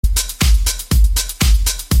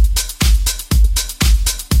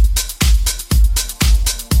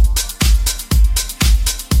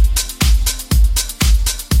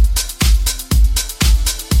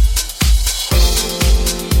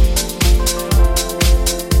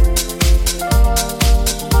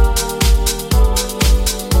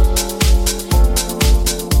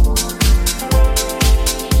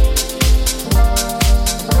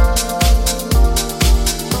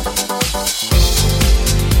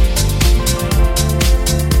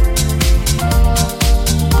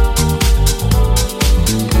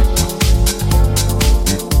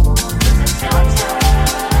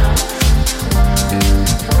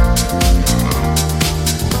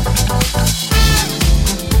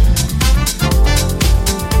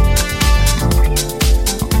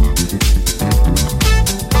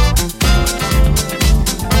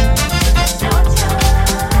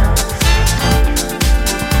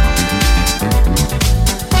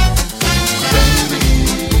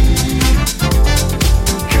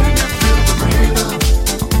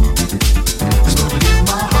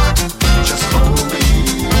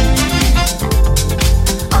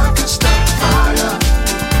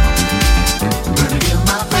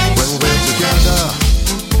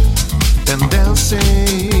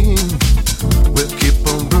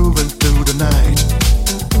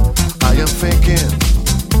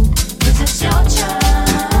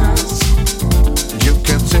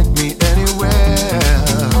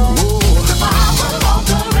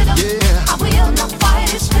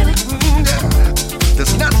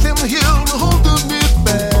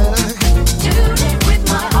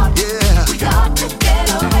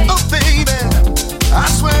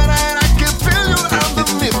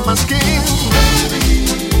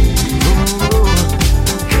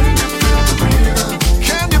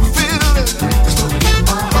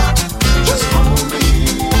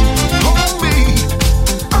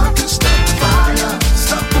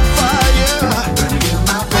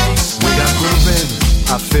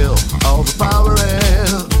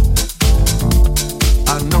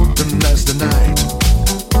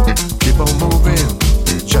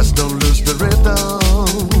rhythm.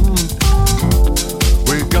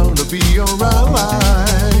 We're gonna be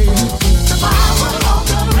alright. Survival of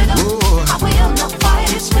the rhythm. Oh. I will not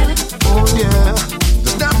fight its rhythm. Oh yeah,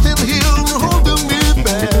 there's nothing here holding me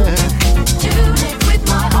back. Tune it with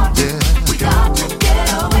my heart. Yeah. We got to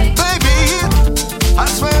get away. Baby, I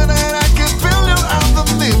swear that I can feel you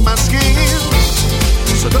underneath my skin.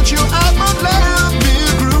 So don't you ever let me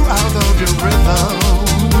groove out of your rhythm.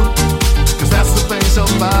 'Cause that's the pace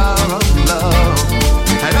of our love.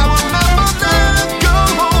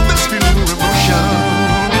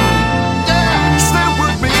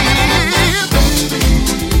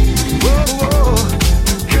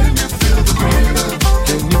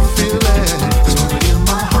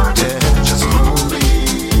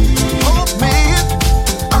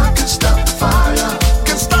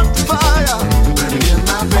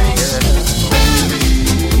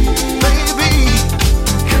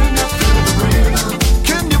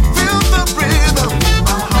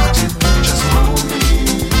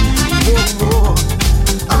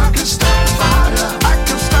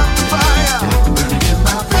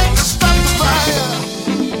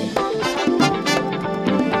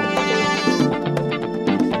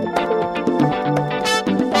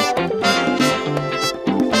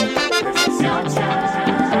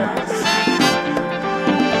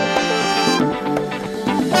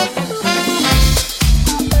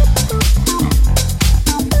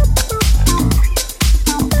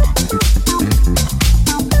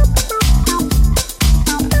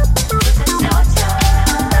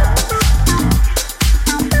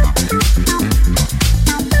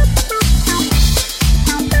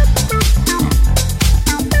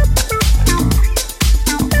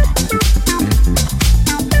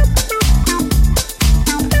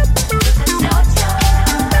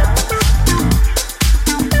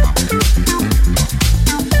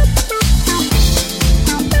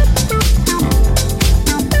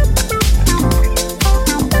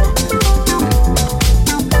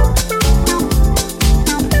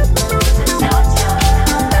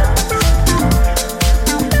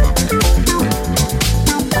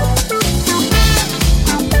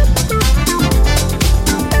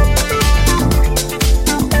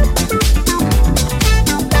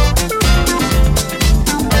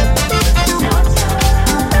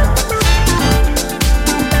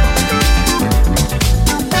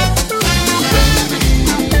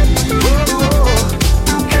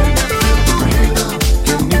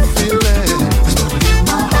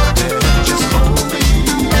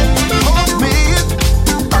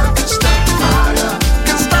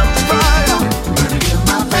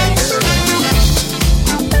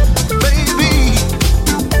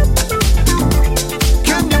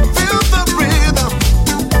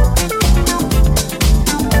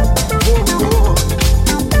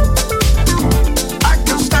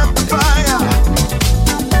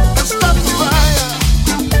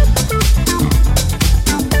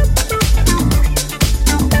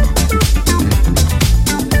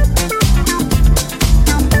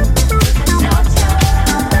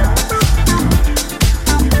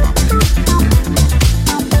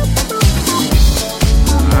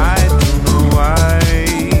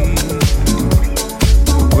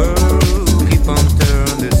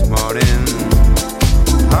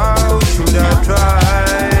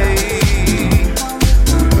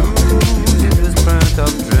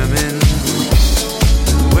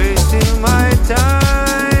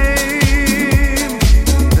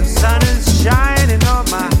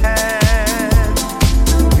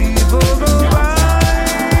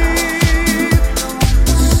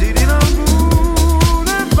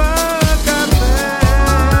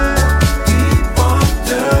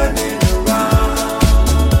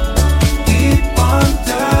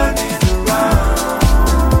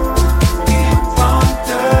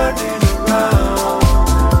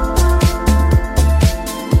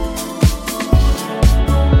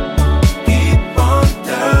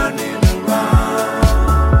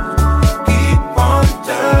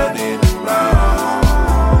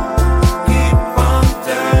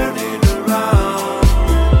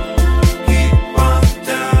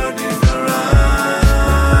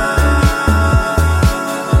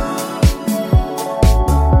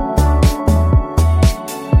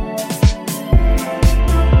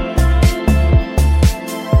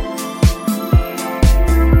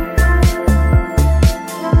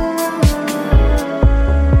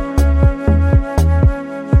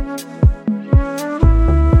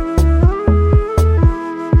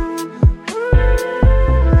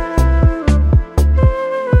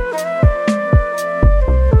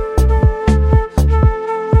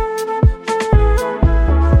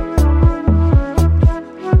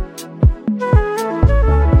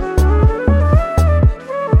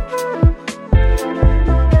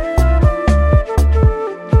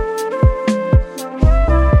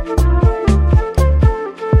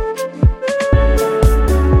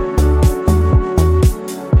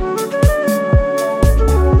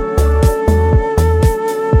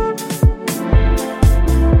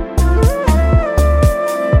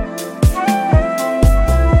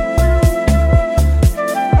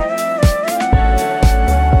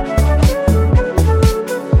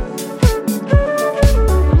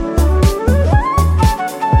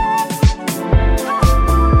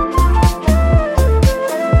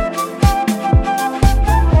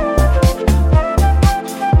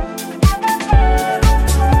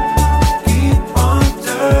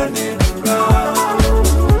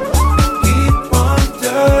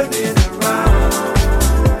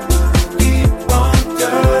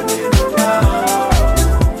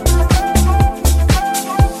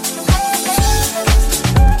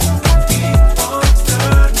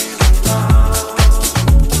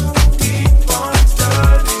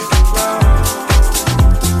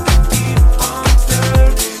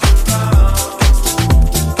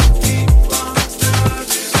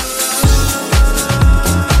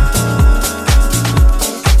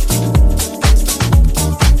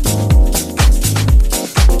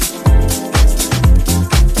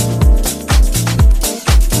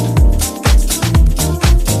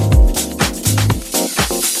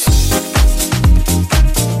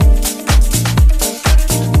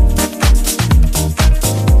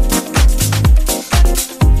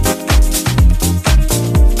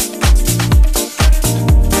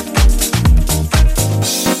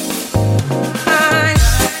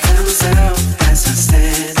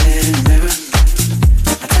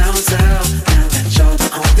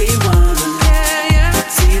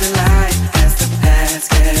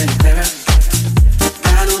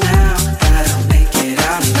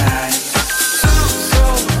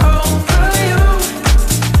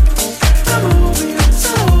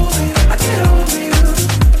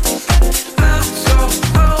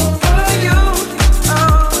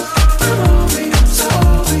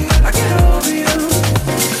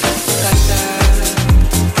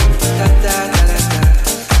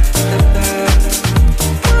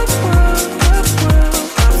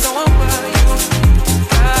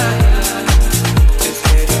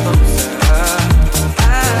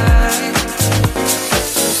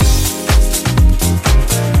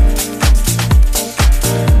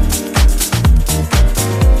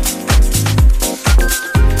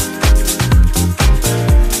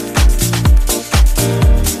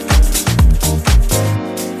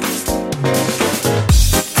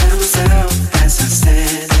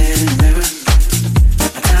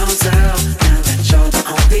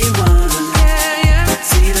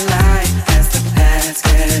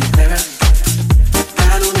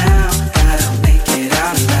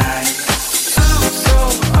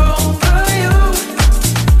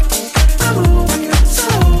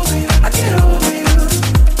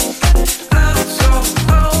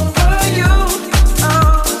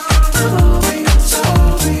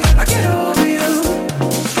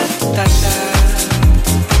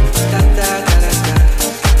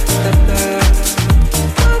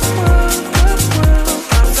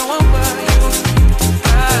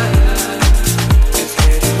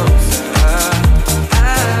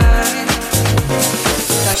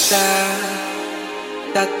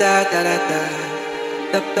 da da da da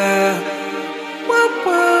da da. Whoa,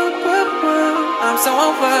 whoa, whoa, whoa. I'm so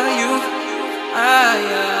over you.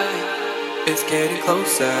 It's getting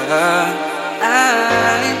closer.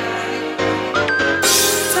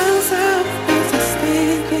 Tell myself as I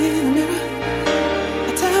stand in the mirror.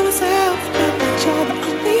 I tell myself that you're the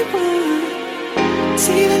only one.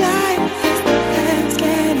 See the light as the path's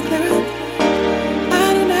getting clearer.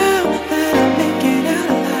 I know now that I'm making out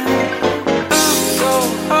alive. I'm so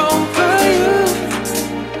over you.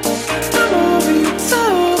 I'm over you, so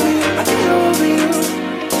over you. I get over you.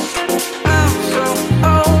 I'm so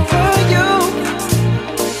over you.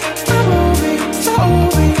 I'm over you, so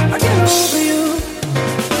over you. I get over you.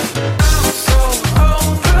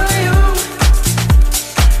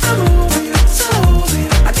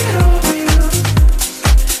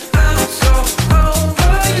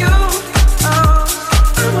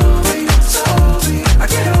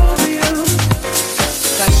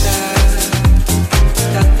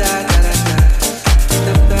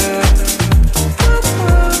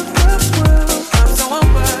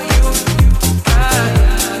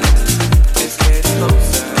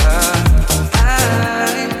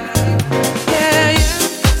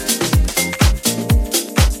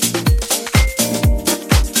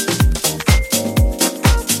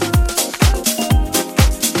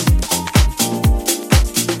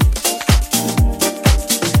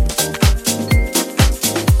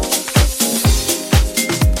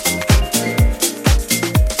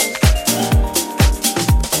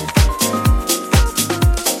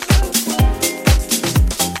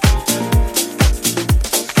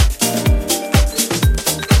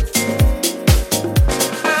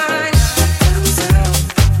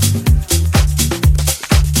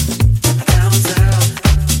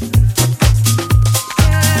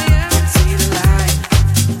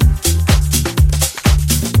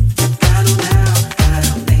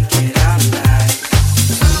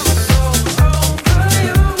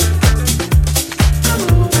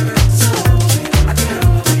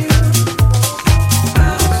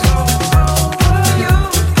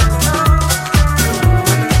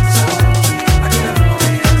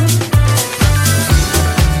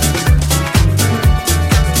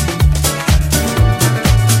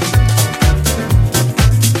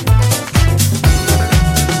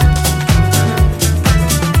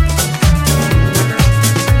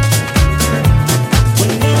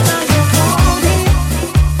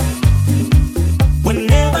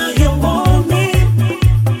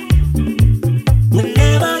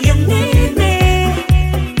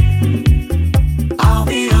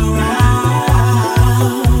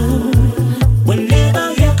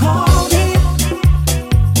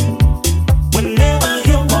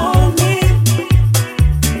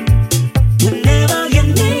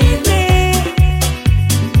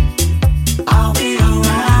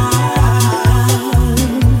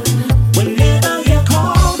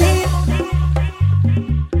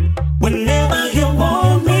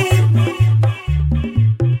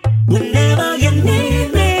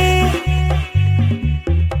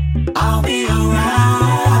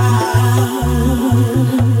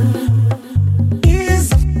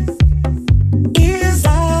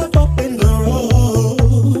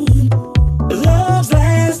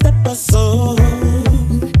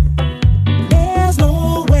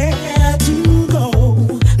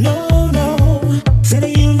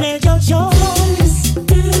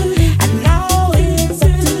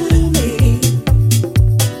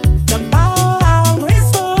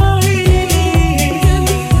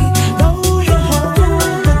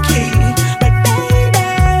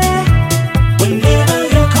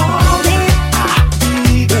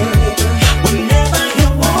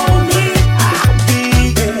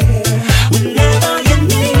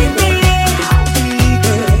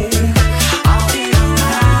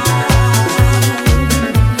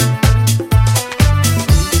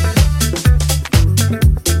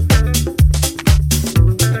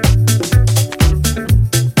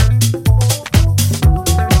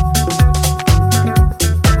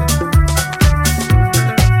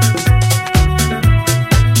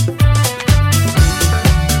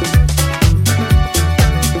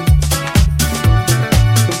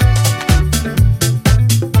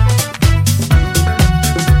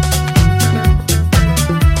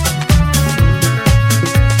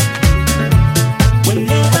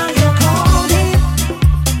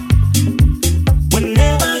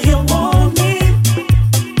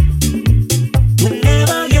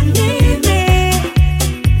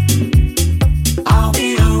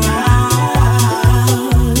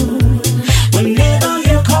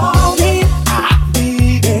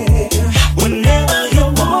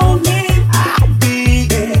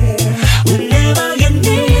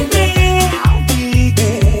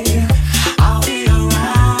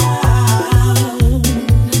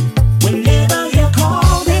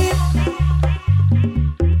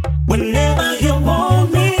 Whenever you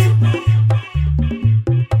want me,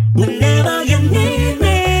 whenever you need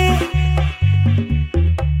me,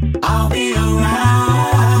 I'll be around.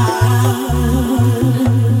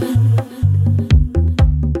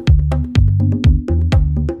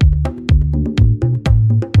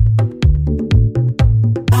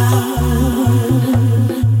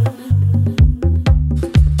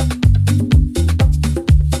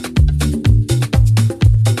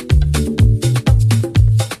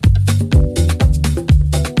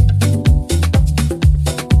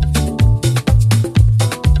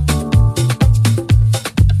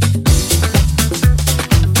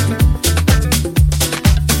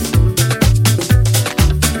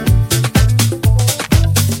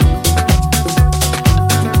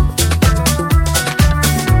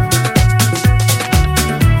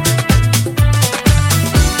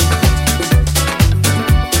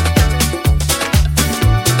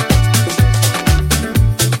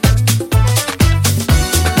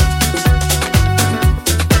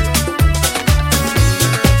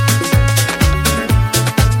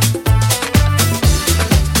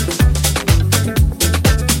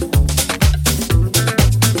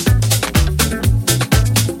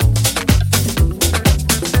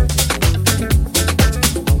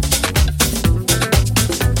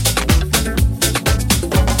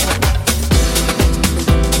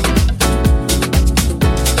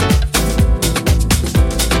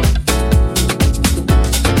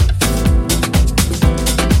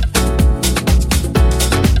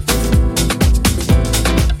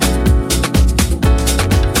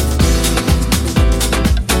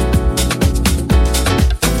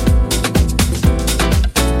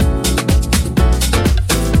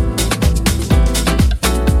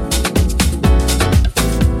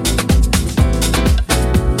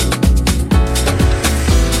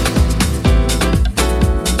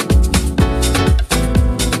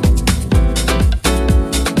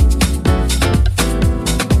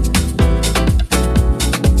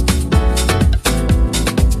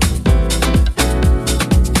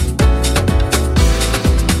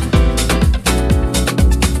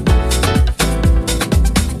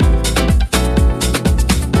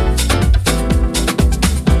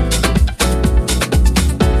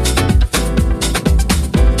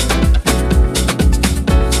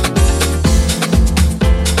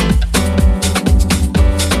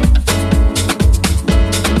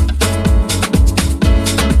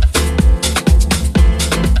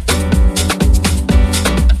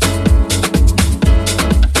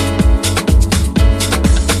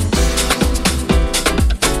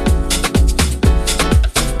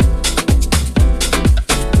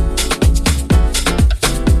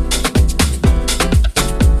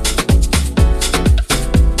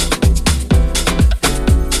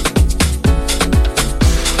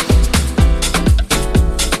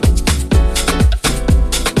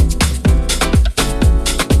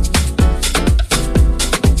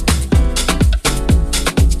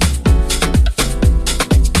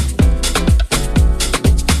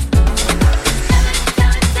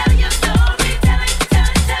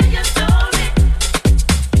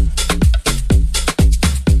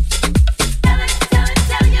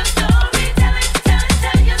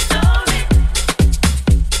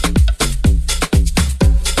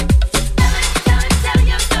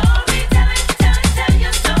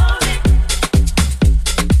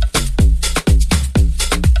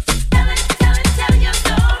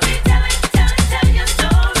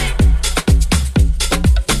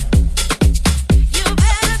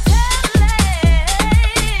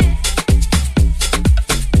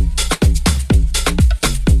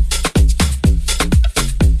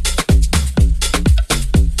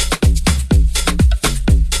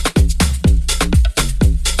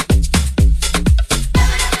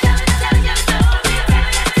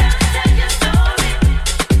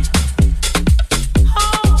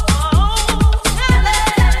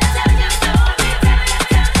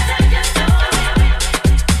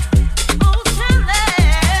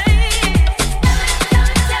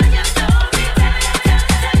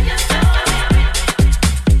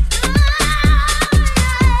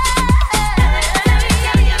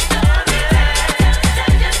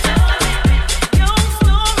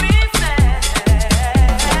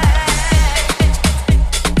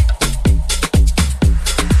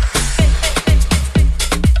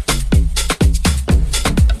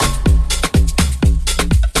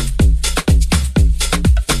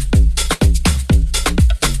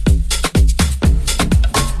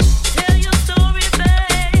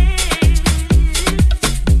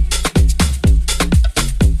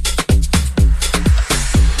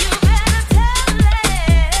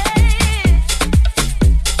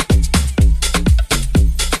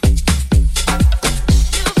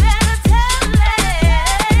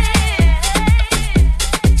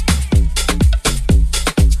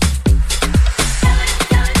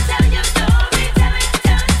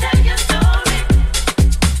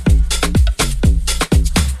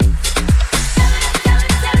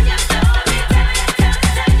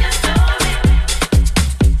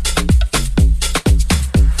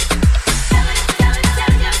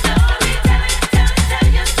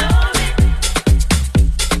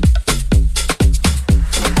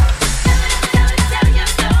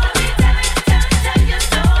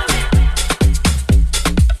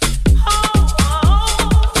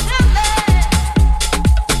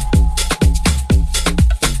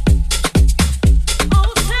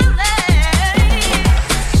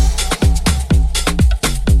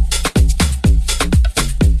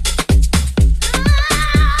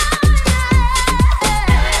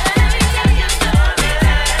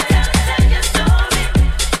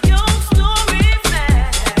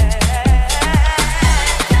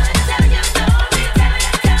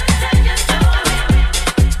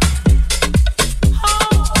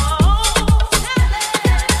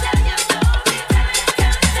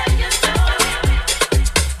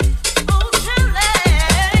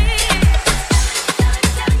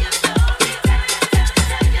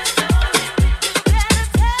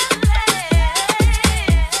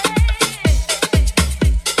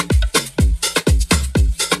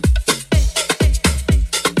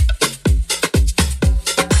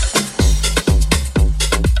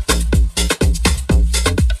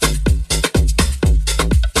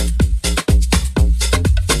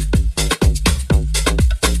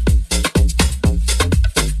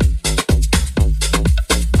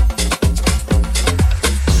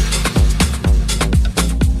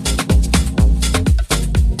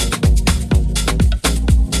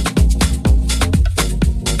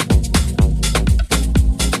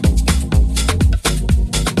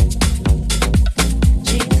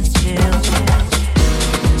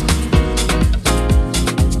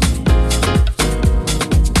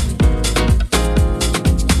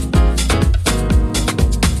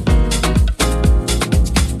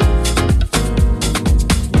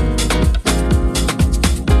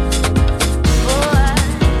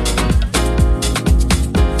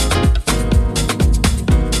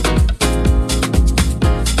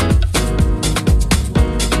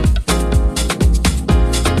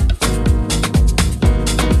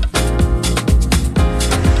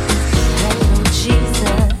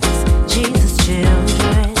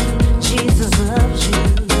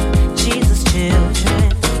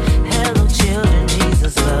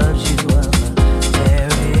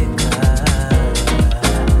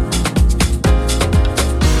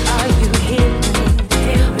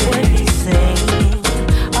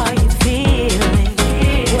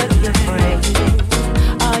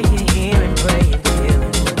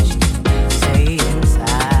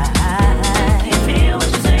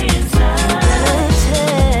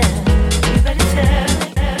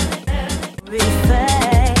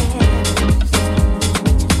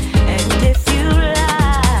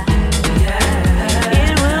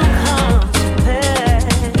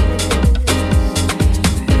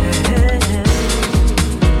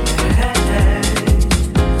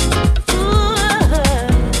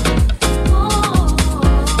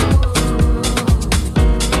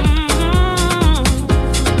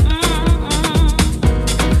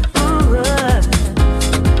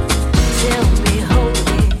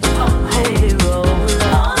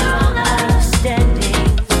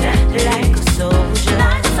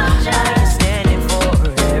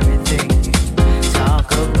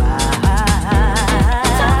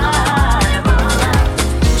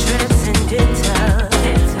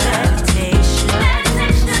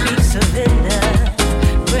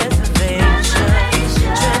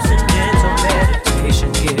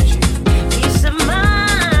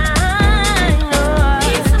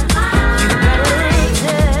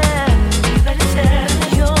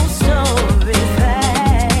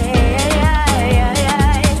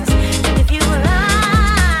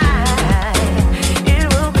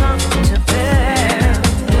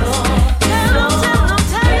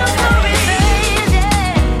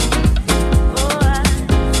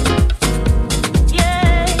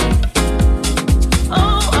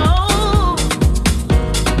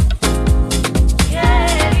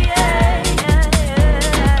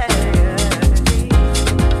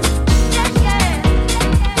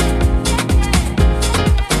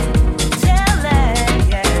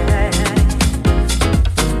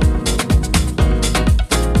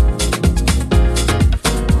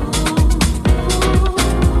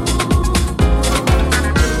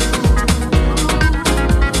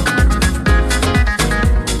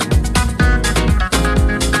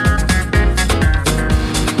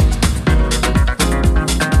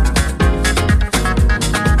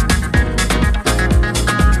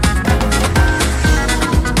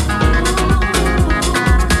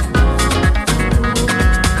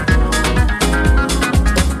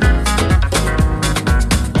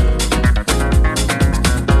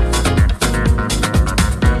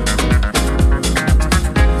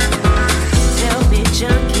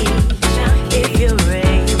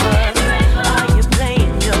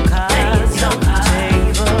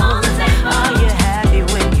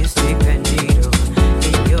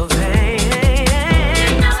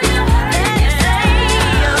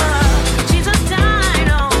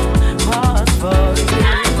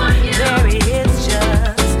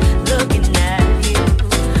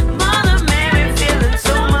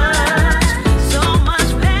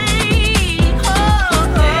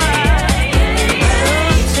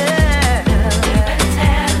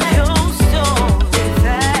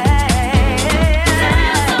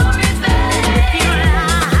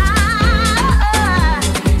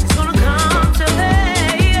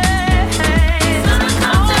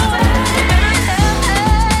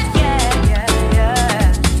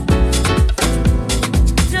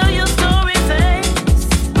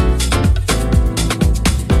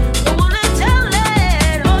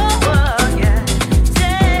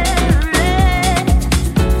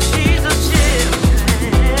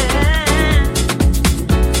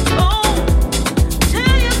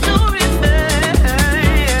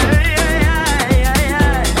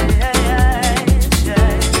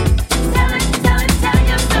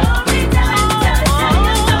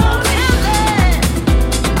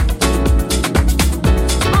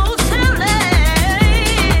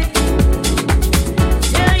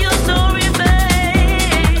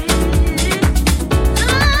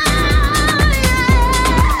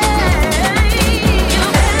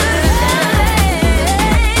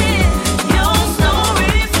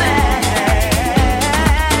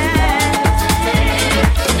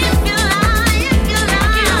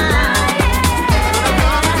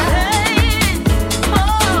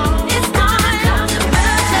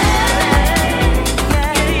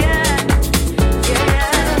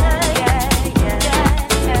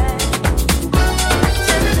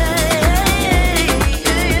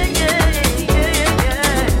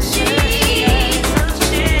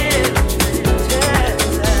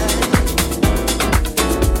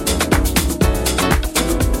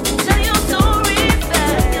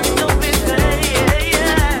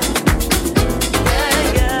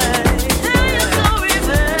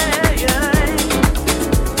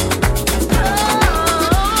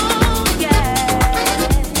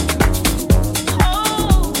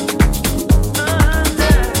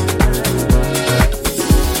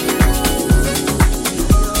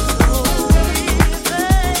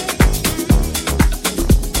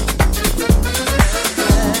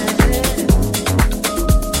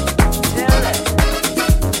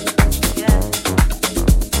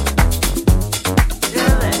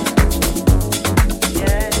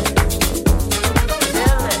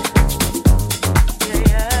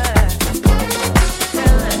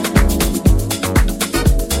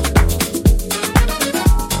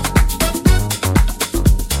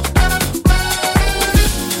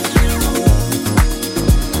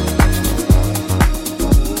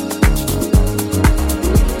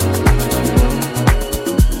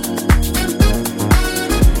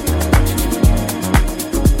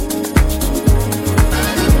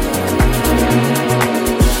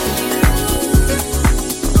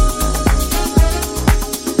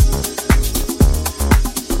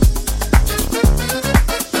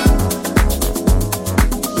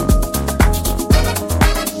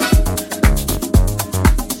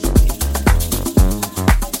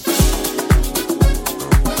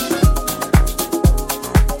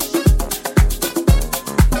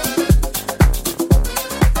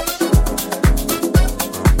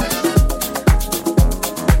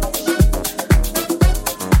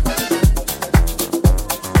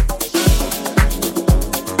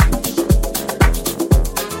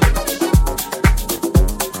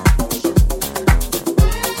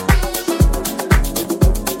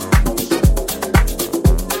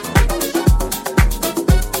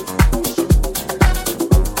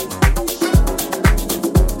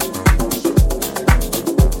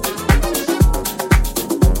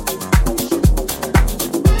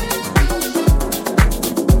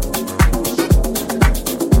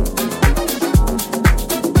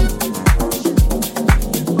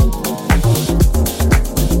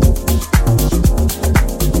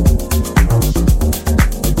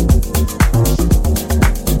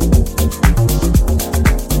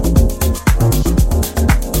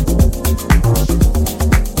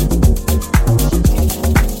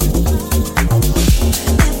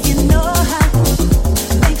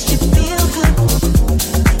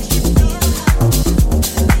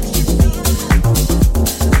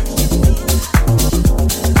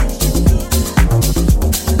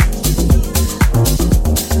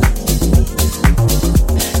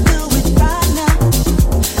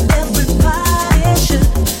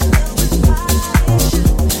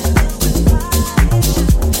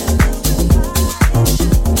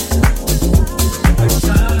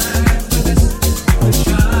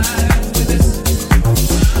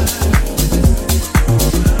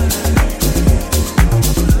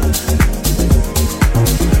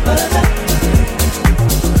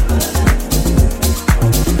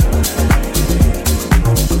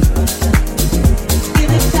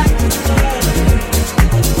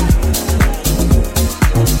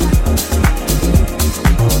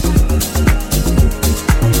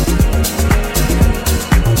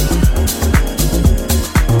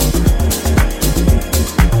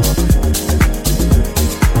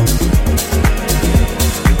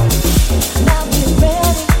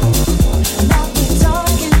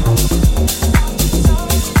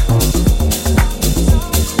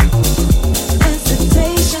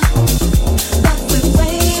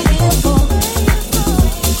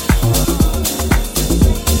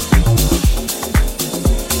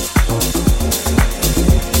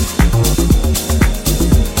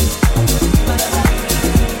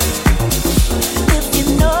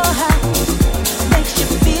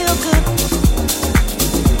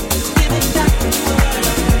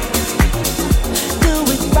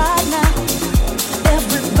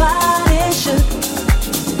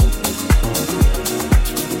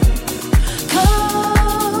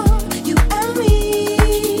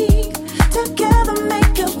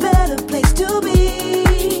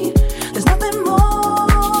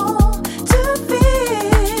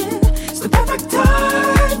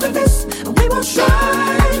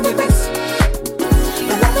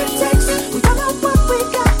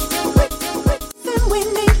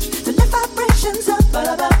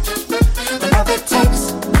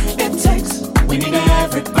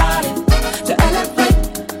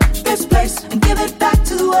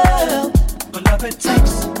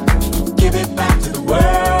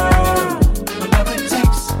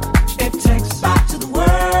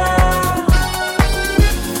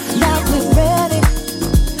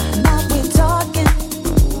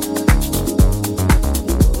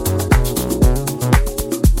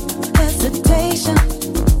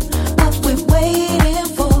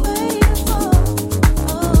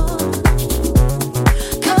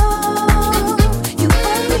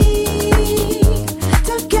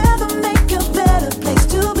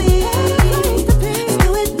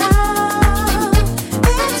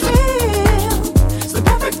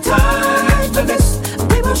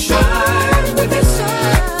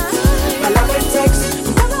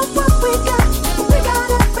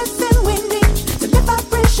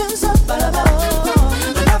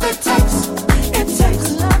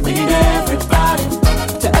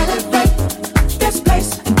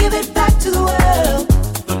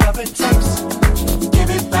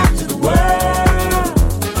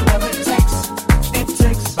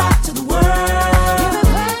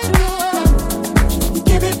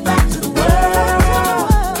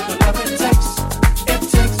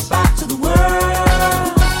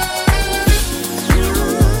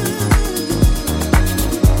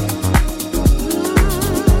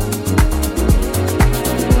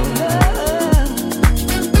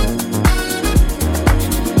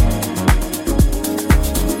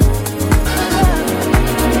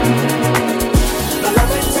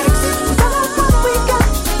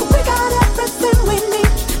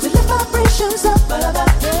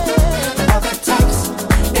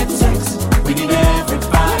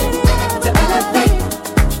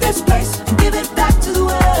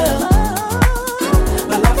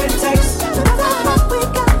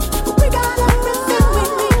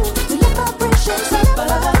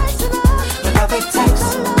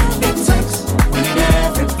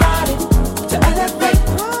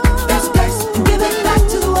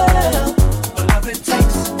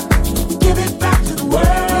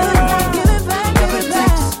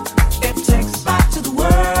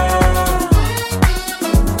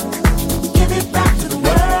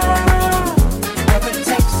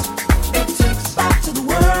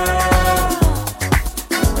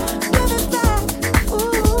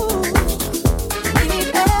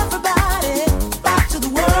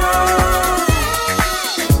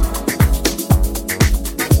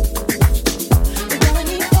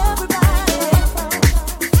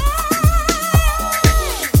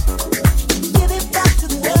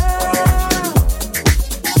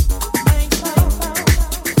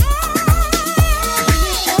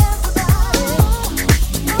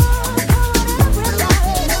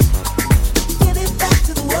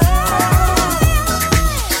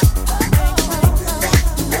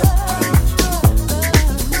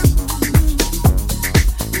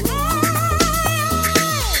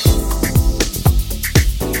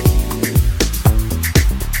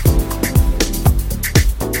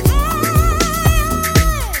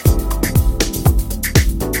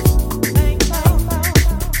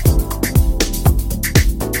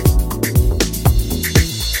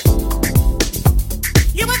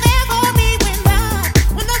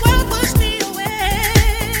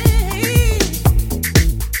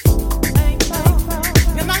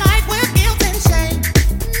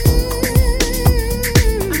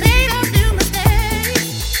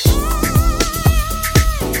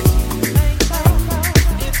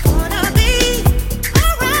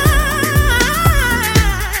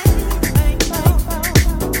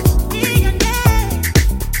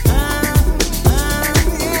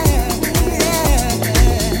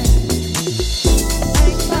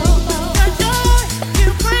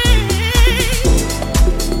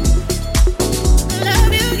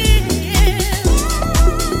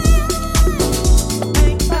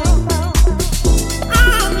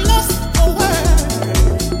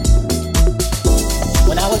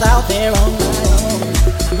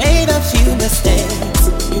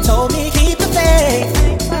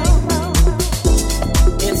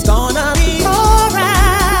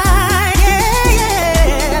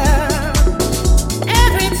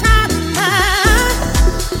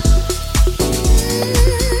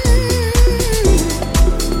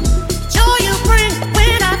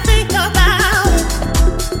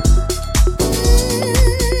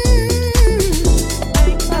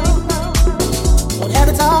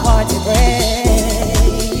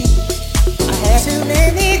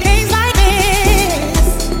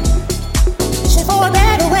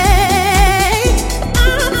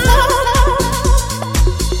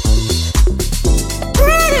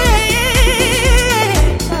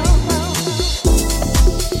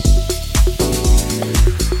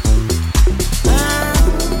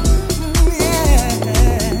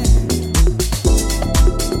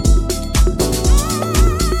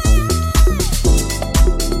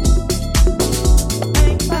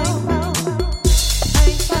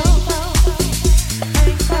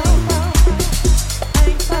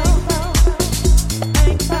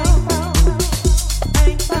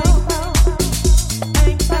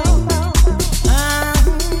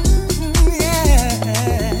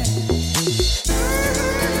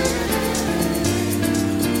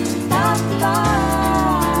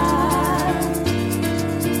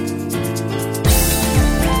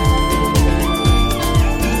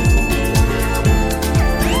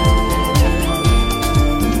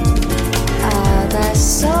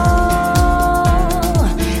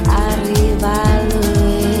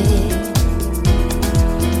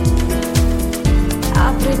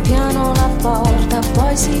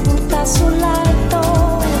 sul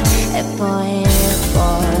letto e poi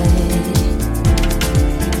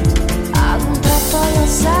ad un tratto lo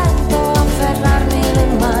sento afferrarmi le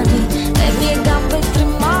mani, le mie gambe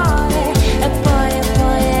tremare e poi e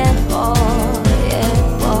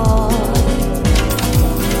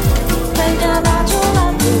mi adagio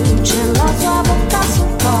la luce, la tua bocca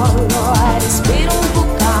sul collo e respiro un po'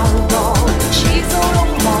 caldo, deciso non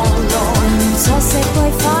mollo, non so se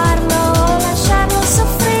puoi farlo o lasciarlo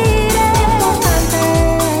soffrire, l'importante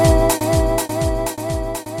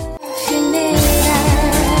è finire.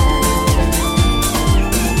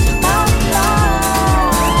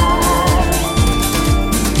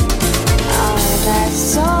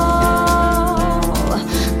 Adesso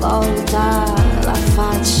volta la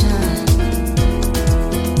faccia,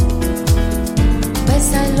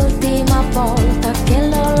 questa è l'ultima volta che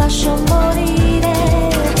lo lascio morire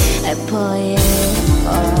e poi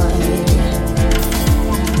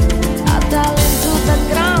ha talento da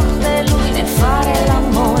grande lui nel fare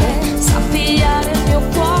l'amore, sa pigliare il mio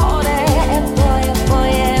cuore e poi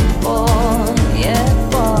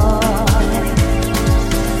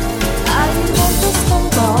all'incontro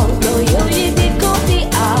sconvolto io gli dico ti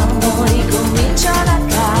amo, ricomincia da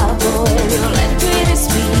capo e violento il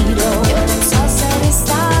respiro, io non so se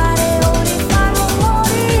restare o rifarlo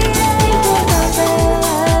morire, l'importante è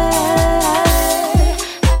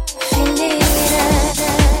finire.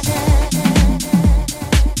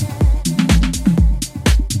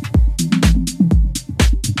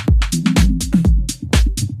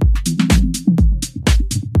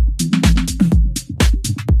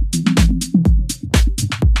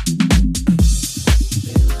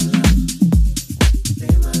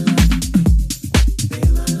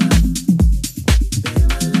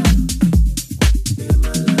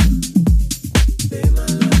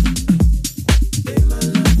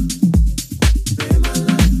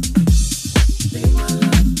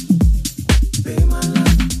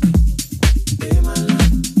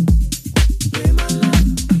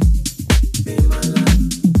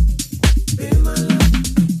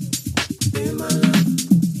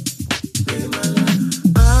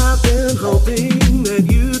 I've been hoping that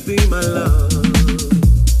you'd be my love.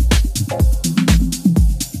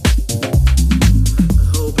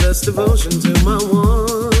 Hopeless devotion to my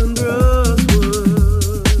wondrous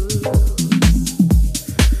words.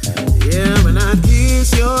 Yeah, when I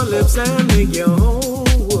kiss your lips and make your whole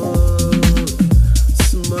world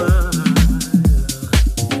smile,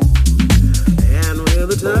 and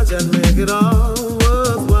with a touch I'd make it all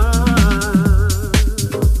worthwhile.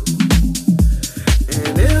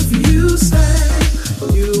 And if you say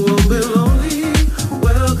you won't be lonely,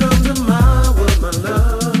 welcome to my world, my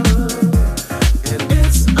love. And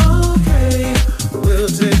it's okay, we'll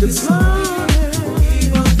take it slowly.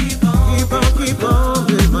 Keep on, keep on, keep on, keep on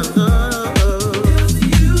with my love. If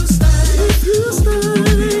you stay, you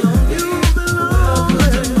won't be lonely.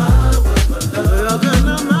 Welcome to my world, my love. Welcome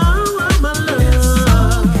to my world, my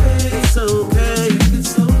love. It's okay,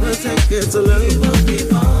 we'll take it slow. Keep on,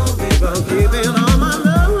 keep on, keep on, keeping on my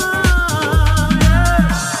love. Yeah.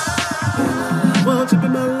 Won't you be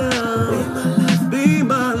my love? Be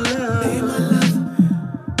my love. Be my love.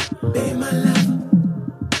 Be my love.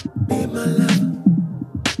 Be my love.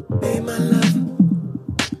 Be my love.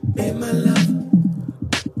 Be my love.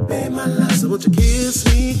 Be my love. So won't you kiss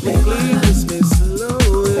me quickly, kiss me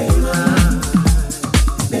slowly? Be my love.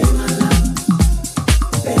 Be my love.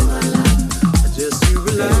 Be my love. Just you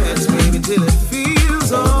relax, baby, till it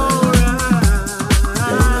feels alright.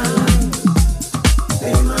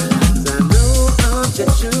 'Cause I know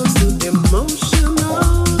objections to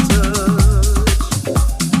emotional touch.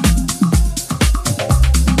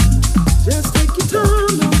 Just take your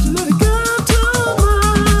time, don't you let it go too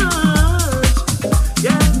much.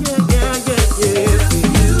 Yeah, yeah, yeah, yeah, yeah. If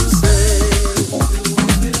you say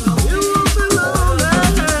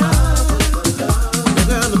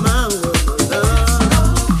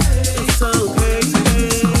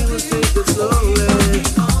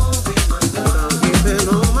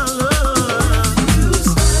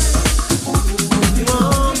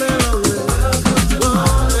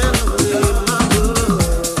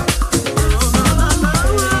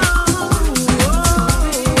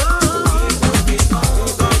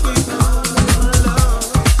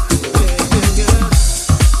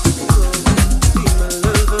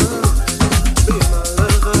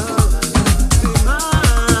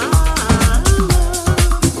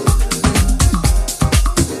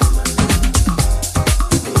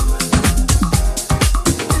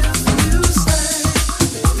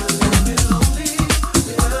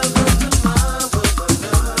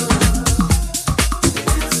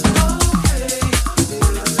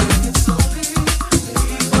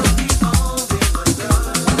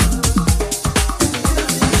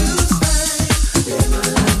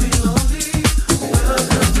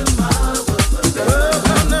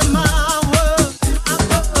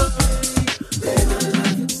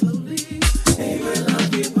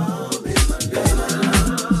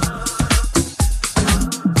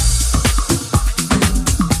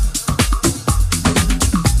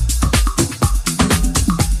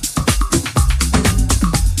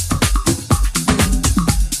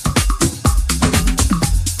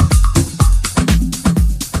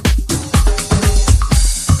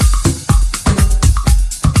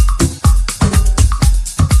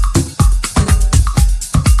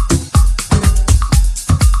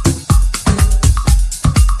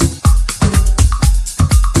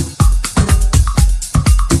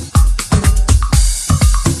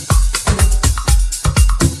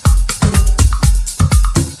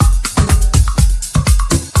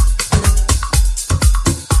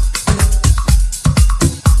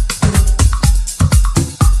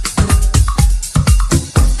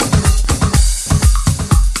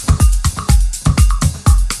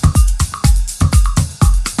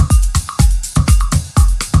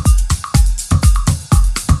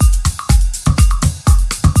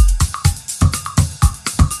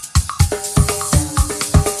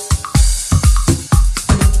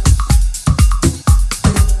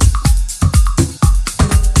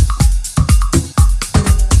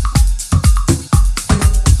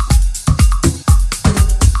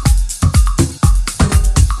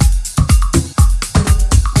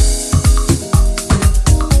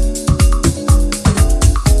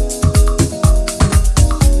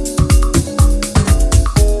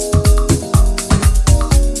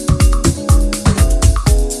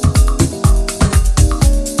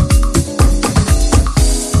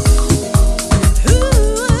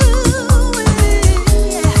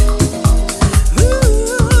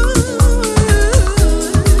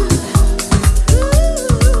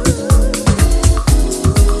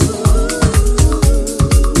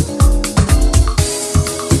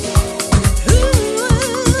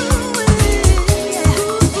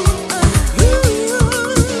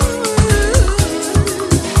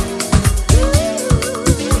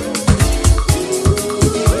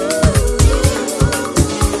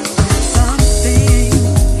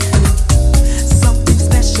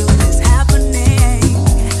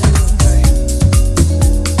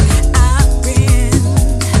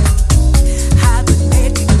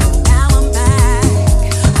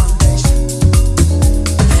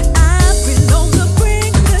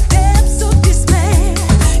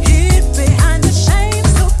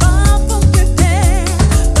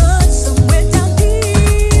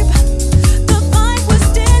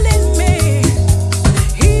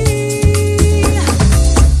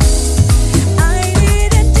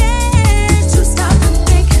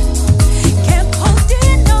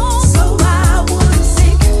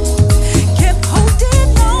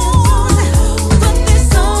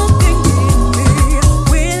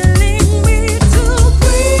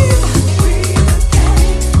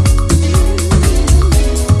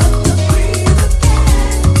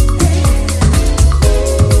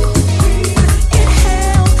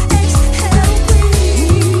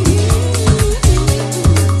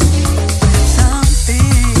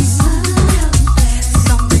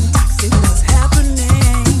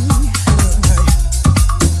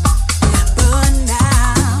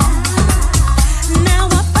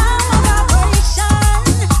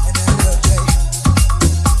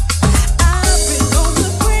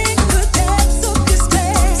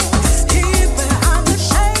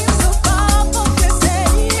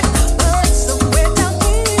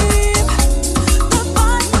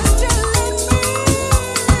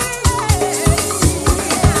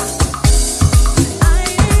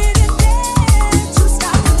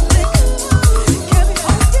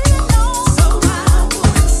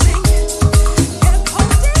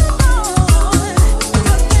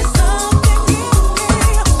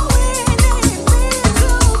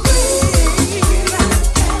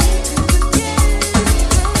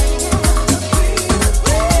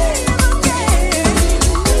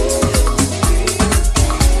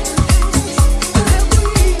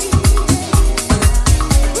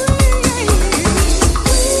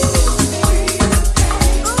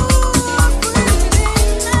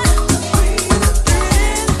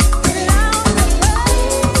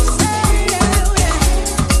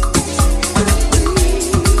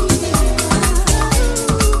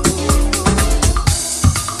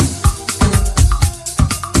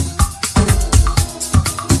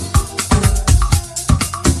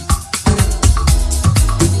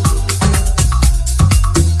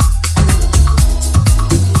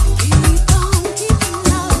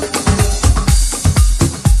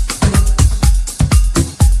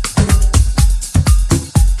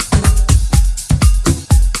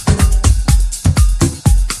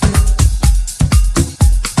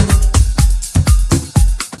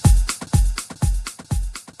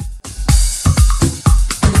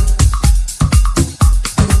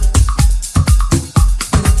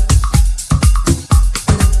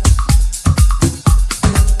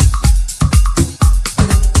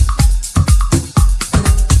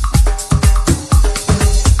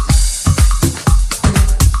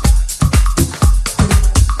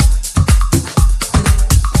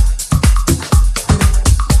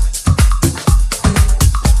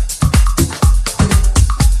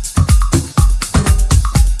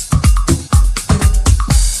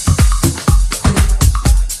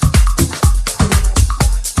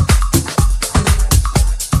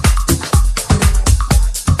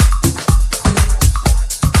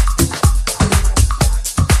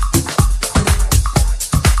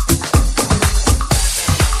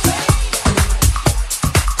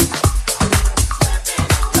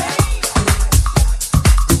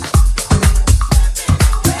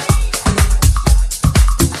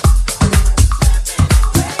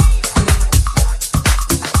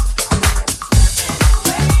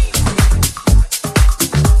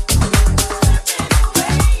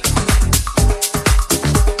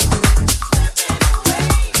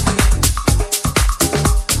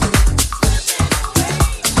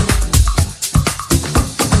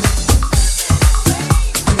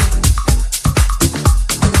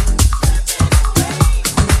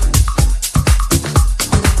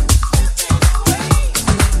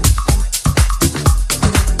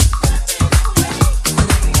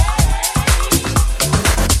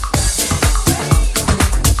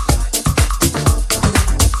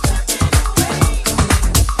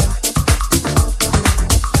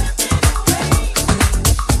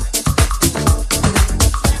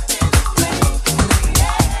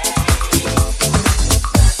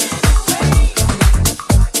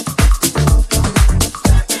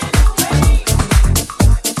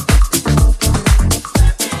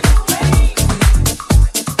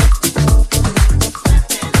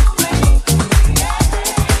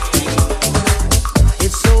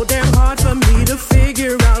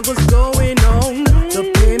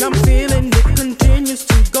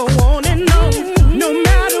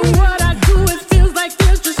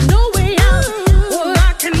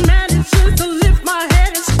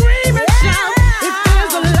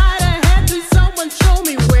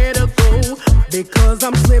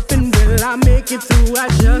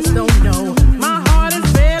just don't know. My heart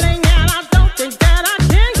is failing and I don't think that I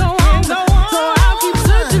can go on. So I'll keep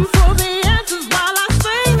searching for the answers while I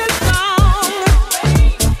sing this song.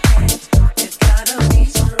 It's gotta be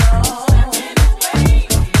strong.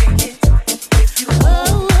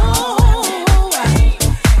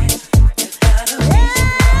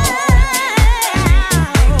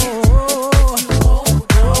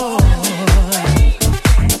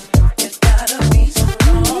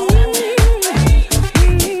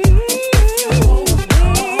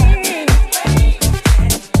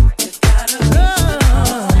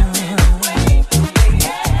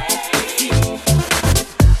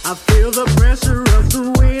 I feel the pressure of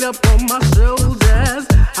the weight upon my shoulders.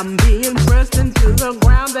 I'm being pressed into the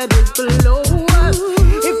ground that is below us.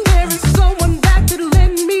 If there is someone that could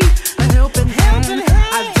lend me a helping hand,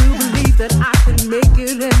 I do believe that I can make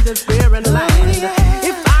it in this barren land.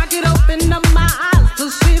 If I could open up my eyes to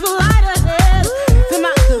see the light ahead, then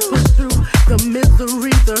I could push through the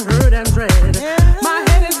misery, the hurt and dread. My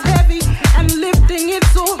head is heavy and lifting it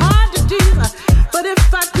so hard to do. But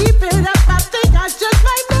if I keep it up, I think I just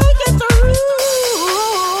might make it through.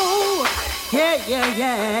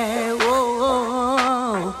 Yeah.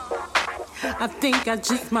 Whoa. I think I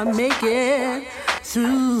just might make it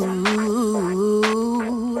through.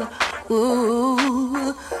 Ooh.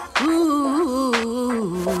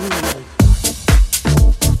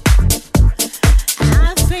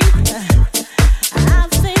 I think I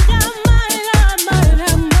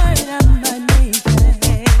might make it.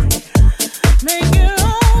 Make it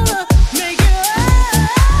over, make it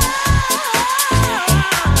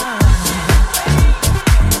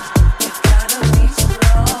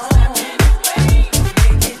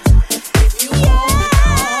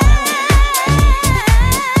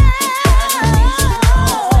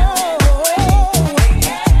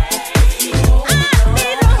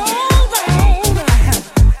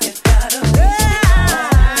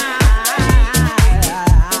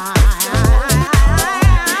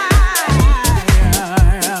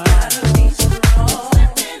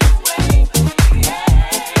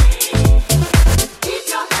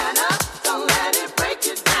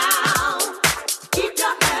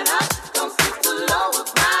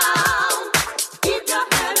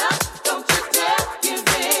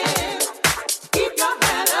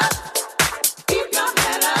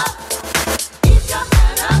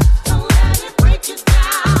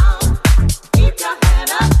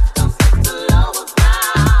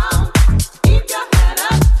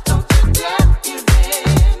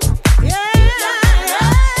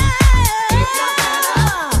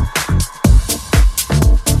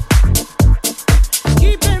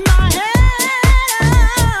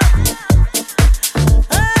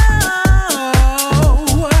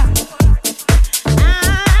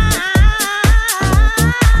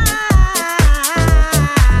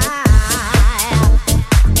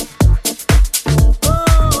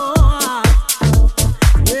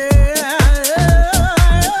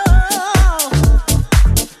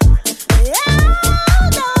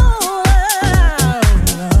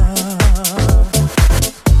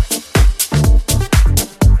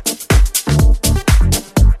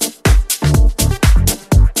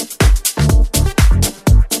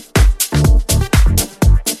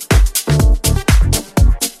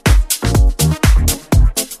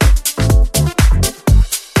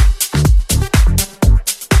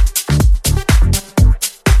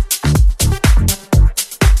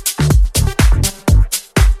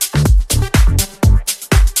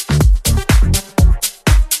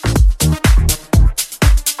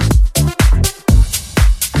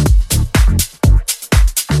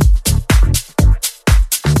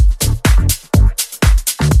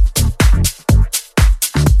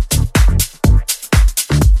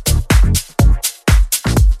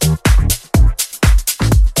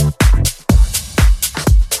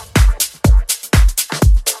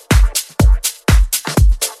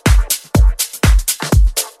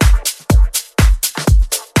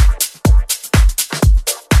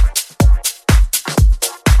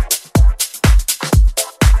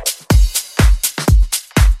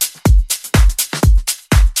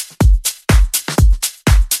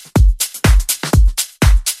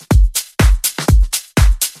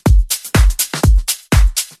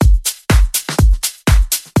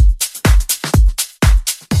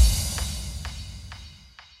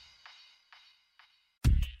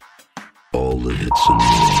All the hits and more.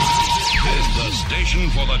 This is the station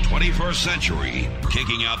for the 21st century,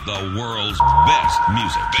 kicking out the world's best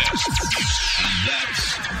music.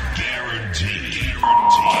 That's guaranteed.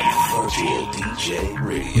 Virtual DJ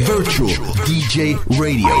Radio. Virtual DJ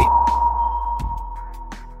Radio.